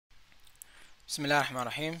Bismillah ar-Rahman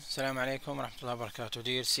ar-Rahim. Assalamu alaikum wa rahmatullahi wa barakatuh.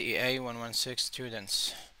 Dear CEA 116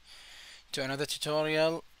 students, to another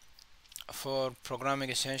tutorial for Programming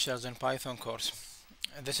Essentials in Python course.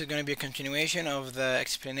 This is going to be a continuation of the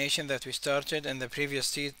explanation that we started in the previous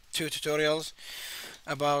two tutorials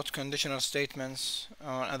about conditional statements,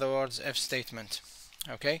 or in other words, if statement.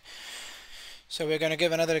 Okay, so we're going to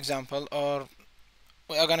give another example, or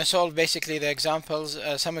we are going to solve basically the examples,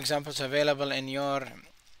 some examples available in your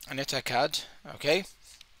NetACAD, okay,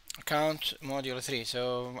 account module 3.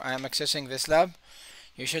 So I am accessing this lab.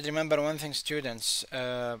 You should remember one thing, students.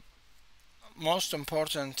 Most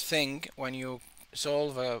important thing when you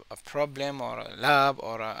solve a problem or a lab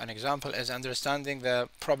or an example is understanding the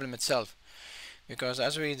problem itself, because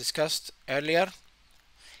as we discussed early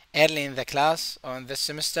in the class on this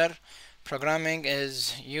semester, programming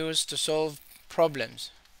is used to solve problems,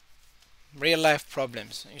 real life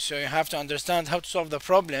problems. So you have to understand how to solve the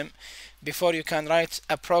problem before you can write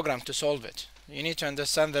a program to solve it. You need to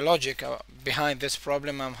understand the logic behind this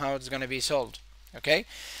problem and how it's going to be solved, okay?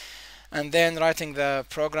 And then writing the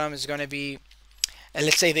program is going to be,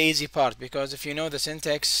 let's say, the easy part, because if you know the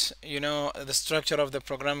syntax, you know the structure of the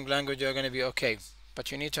programming language, you're going to be okay.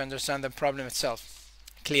 But you need to understand the problem itself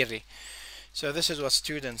clearly. So this is what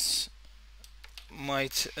students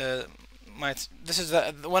might this is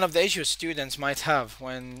one of the issues students might have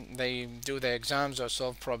when they do the exams or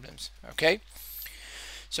solve problems. Okay,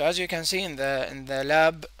 so as you can see in the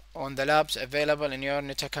lab, on the labs available in your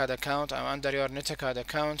NetACAD account, under your NetACAD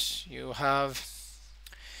account, you have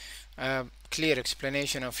a clear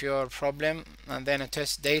explanation of your problem and then a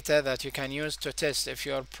test data that you can use to test if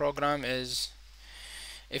your program is,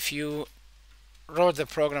 if you wrote the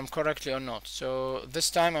program correctly or not. So this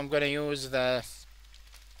time I'm going to use the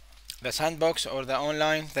sandbox or the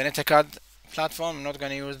online, the NetACAD platform. I'm not going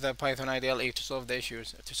to use the Python IDLE to solve the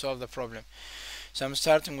issues, to solve the problem. So I'm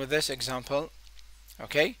starting with this example.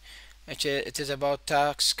 Okay, it is about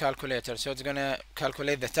tax calculator. So it's going to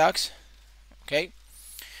calculate the tax. Okay,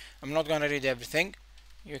 I'm not going to read everything.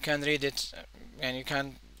 You can read it and you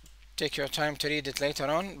can take your time to read it later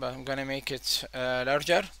on, but I'm going to make it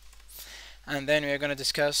larger, and then we're going to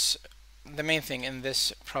discuss the main thing in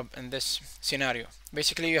this scenario.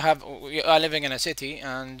 Basically, you are living in a city,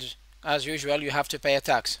 and as usual you have to pay a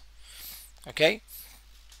tax. Okay,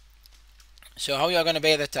 so how you are going to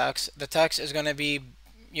pay the tax? The tax is going to be,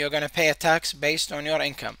 you're going to pay a tax based on your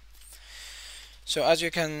income. So as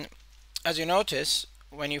you notice,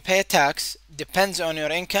 when you pay a tax depends on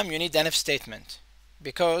your income, you need an if statement,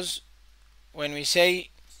 because when we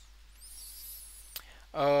say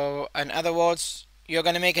in other words, you're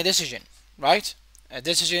going to make a decision, right? A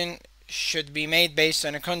decision should be made based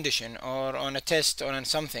on a condition or on a test or on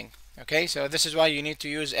something. Okay, so this is why you need to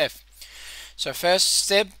use if. So first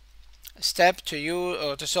step to you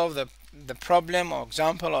or to solve the problem or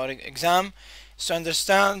example or exam is to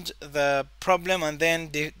understand the problem and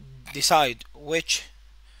then decide which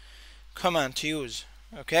command to use.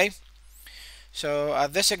 Okay, so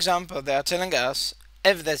at this example they are telling us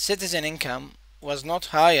if the citizen income was not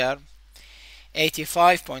higher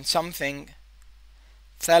 85 point something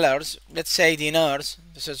thalers, let's say dinars,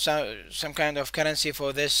 this is some kind of currency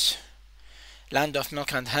for this land of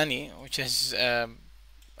milk and honey, which is a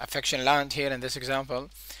fiction land here in this example.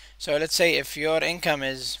 So let's say if your income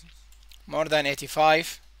is more than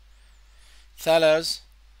 85 thalers,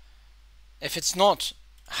 if it's not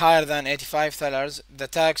higher than 85 thalers, the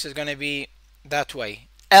tax is going to be that way,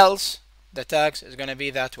 else the tax is going to be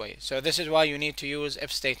that way. So this is why you need to use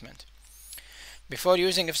if statement. Before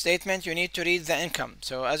using if statement, you need to read the income.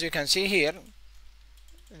 So as you can see here,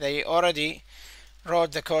 they already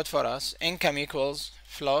wrote the code for us. Income equals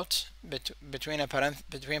float, between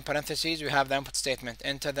parentheses we have the input statement,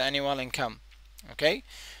 enter the annual income. Okay,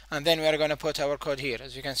 and then we are going to put our code here.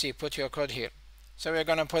 As you can see, put your code here. So we're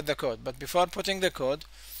going to put the code, but before putting the code,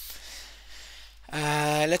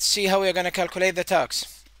 let's see how we're going to calculate the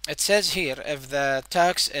tax. It says here, if the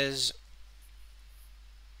tax is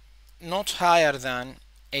not higher than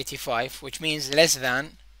 85, which means less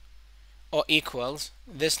than or equals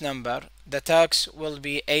this number, the tax will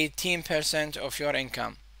be 18% of your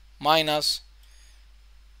income minus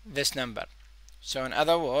this number. So in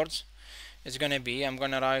other words, it's going to be, I'm going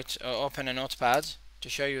to write, open a notepad to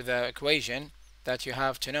show you the equation that you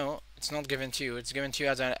have to know. It's not given to you, it's given to you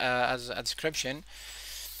as a description.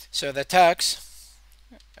 So the tax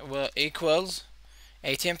will equals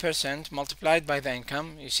 18% multiplied by the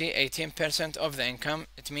income. You see, 18% of the income,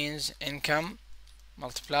 it means income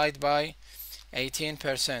multiplied by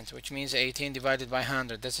 18%, which means 18 divided by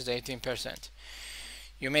 100. This is 18%.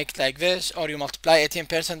 you make it like this, or you multiply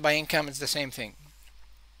 18% by income, it's the same thing.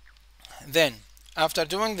 Then after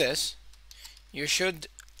doing this, you should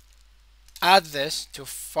add this to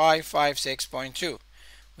 556.2,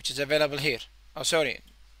 which is available here. Oh, sorry,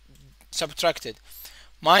 subtracted,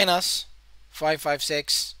 minus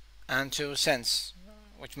 556 and 2 cents,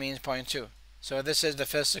 which means 0.2. So this is the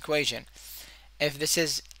first equation. If this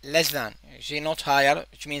is less than, you see, not higher,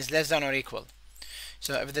 which means less than or equal.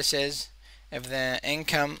 So if the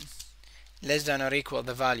income less than or equal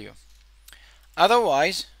the value,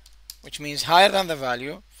 otherwise, which means higher than the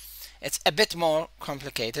value, it's a bit more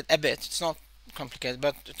complicated. A bit, it's not complicated,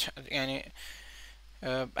 but anyway,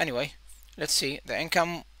 let's see. The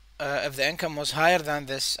income, if the income was higher than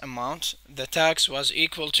this amount, the tax was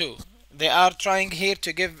equal to. They are trying here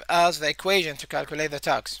to give us the equation to calculate the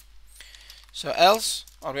tax. So else,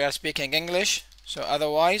 or we are speaking English, so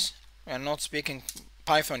otherwise, we are not speaking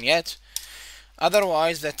Python yet.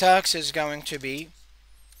 Otherwise, the tax is going to be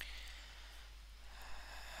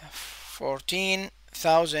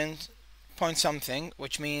 14,000 point something,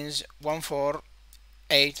 which means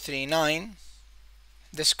 14839.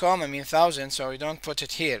 This comma means thousand, so we don't put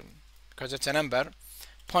it here because it's a number.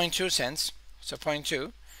 0.2 cents, so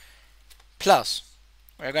 0.2 plus,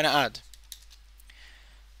 we're going to add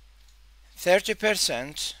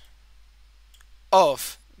 30%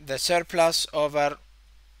 of the surplus over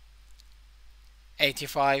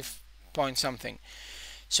 85 point something.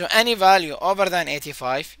 So any value over than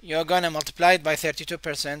 85, you're going to multiply it by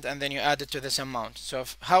 32% and then you add it to this amount. So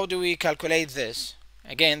how do we calculate this?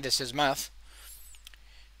 Again, this is math.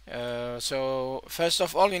 So first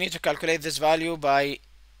of all, you need to calculate this value by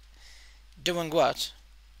doing what?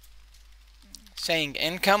 Saying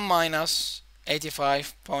income minus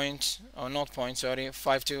 85 point, or not point, sorry,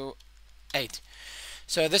 528.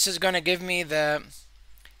 So this is going to give me the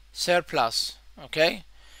surplus, okay,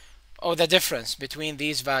 or the difference between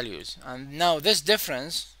these values. And now this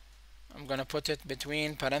difference, I'm going to put it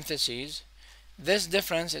between parentheses, this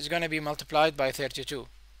difference is going to be multiplied by 32,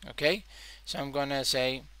 okay. So I'm going to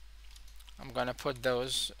say, I'm going to put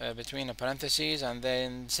those between the parentheses and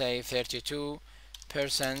then say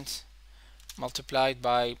 32% multiplied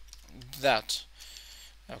by that,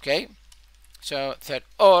 okay. So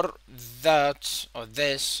or that, or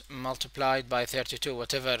this multiplied by 32,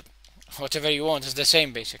 whatever you want, is the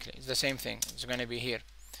same. Basically it's the same thing, it's going to be here.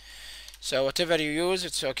 So whatever you use,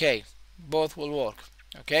 it's okay, both will work,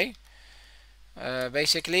 okay.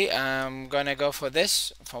 Basically I'm gonna go for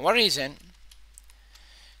this for one reason.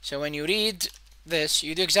 So when you read this,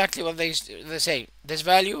 you do exactly what they say, this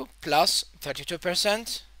value plus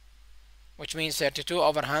 32%, which means 32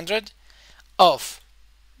 over 100 of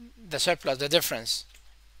the surplus, the difference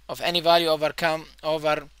of any value over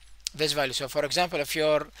this value. So for example, if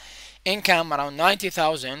your income around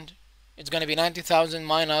 90,000, it's going to be 90,000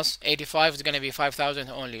 minus 85 is going to be 5,000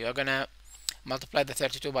 only. You're going to multiply the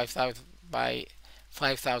 32 by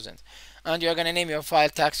 5,000 and you're going to name your file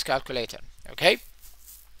tax calculator, okay.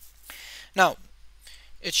 Now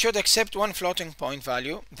it should accept one floating point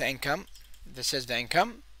value, the income. This is the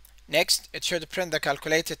income. Next, it should print the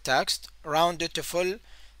calculated tax rounded to full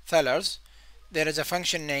thalers. There is a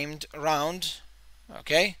function named round,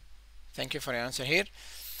 okay. Thank you for your answer here.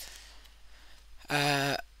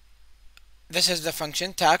 This is the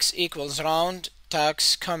function tax equals round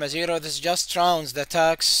tax comma 0. This just rounds the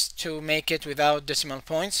tax to make it without decimal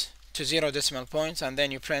points to 0 decimal points, and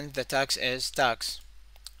then you print the tax as tax,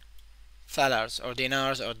 thalers or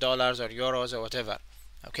dinars or dollars or euros or whatever,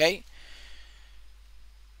 okay.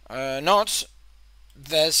 Note,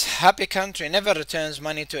 this happy country never returns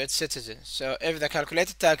money to its citizens. So if the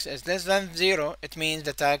calculated tax is less than 0, it means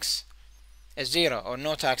the tax is 0 or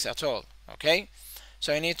no tax at all, okay.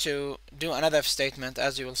 So you need to do another if statement,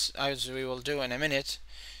 as we will do in a minute,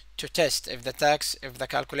 to test if the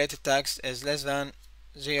calculated tax is less than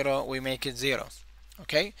 0, we make it 0,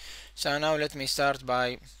 okay. So now let me start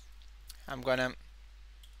by, I'm gonna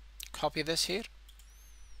copy this here,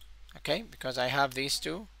 okay, because I have these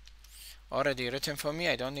two already written for me,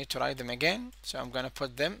 I don't need to write them again. So I'm gonna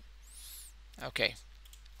put them, okay.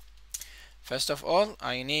 First of all,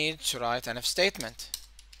 I need to write an if statement.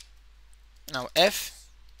 Now if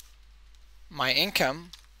my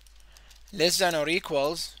income less than or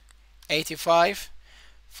equals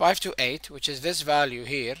 85,528, which is this value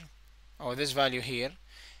here, or this value here,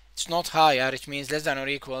 it's not higher, it means less than or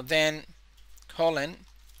equal, then colon,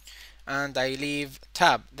 and I leave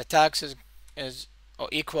tab. The tax is or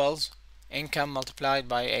equals income multiplied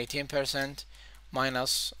by 18%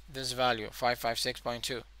 minus this value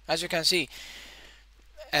 556.2. As you can see,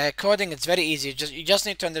 coding is very easy. You just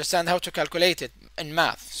need to understand how to calculate it. in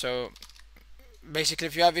math. So basically,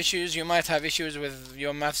 if you have issues, you might have issues with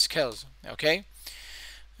your math skills. Okay,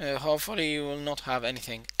 hopefully you will not have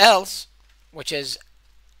anything else, which is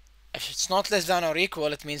if it's not less than or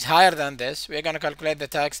equal, it means higher than this. We're going to calculate the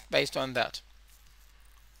tax based on that.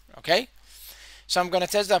 Okay, so I'm going to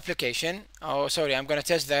test the application. Oh, sorry, I'm going to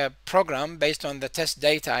test the program based on the test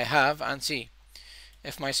data I have and see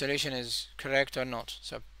if my solution is correct or not.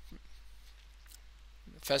 So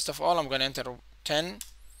first of all, I'm going to enter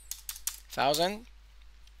 10,000.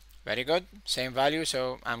 Very good. Same value,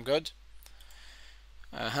 so I'm good.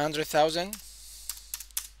 100,000.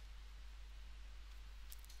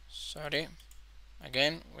 Sorry.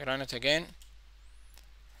 Again, we run it again.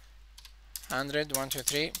 100, 1, 2,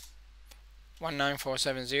 3.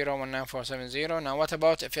 19470, 19470. Now what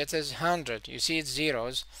about if it is 100? You see it's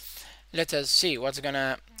zeros. Let us see what's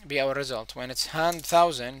gonna be our result. When it's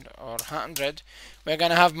 1,000 or 100, we're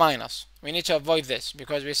gonna have minus. We need to avoid this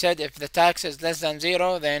because we said if the tax is less than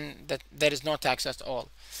 0, then there is no tax at all.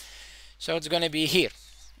 So it's gonna be here.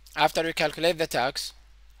 After we calculate the tax,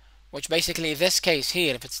 which basically this case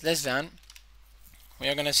here, if it's less than, we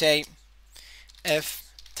are gonna say if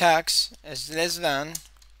tax is less than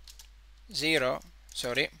 0,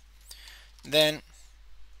 sorry, then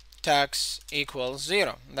tax equals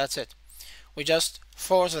 0. That's it. We just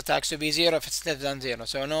force the tax to be 0 if it's less than 0,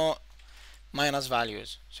 so no minus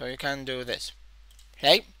values. So you can do this.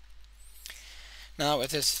 Okay, now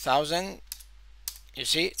it is 1,000. You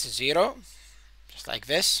see it's 0, just like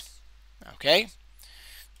this. Okay,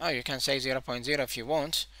 oh, you can say 0.0 if you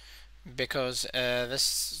want, because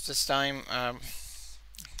this time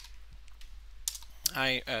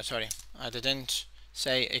sorry, I didn't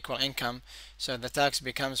say equal income, so the tax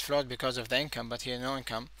becomes float because of the income, but here no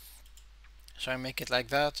income. So I make it like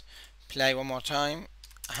that. Play one more time.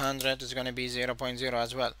 100 is going to be 0.0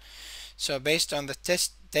 as well. So based on the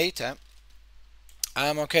test data,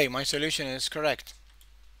 I'm okay. My solution is correct.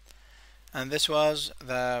 And this was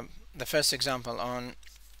the first example on,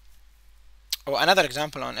 or another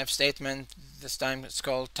example on if statement. This time it's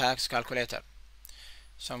called tax calculator.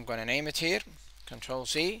 So I'm going to name it here. Control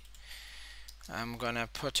C. I'm gonna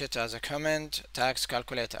put it as a comment, tax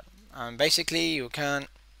calculator. Basically you can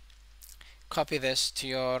copy this to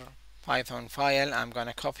your Python file. I'm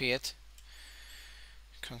gonna copy it.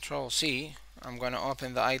 Control C. I'm gonna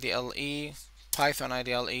open the IDLE, Python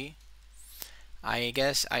IDLE. I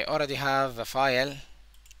guess I already have a file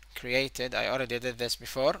created. I already did this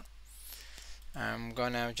before. I'm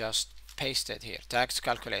gonna just paste it here, tax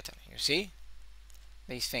calculator. You see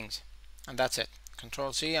these things, and that's it.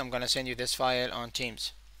 Control C. I'm gonna send you this file on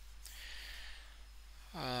Teams,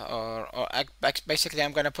 basically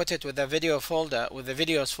I'm gonna put it with the video folder, with the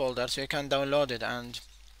videos folder, so you can download it and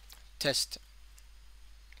test.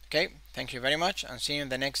 Okay, thank you very much, and see you in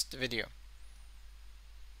the next video.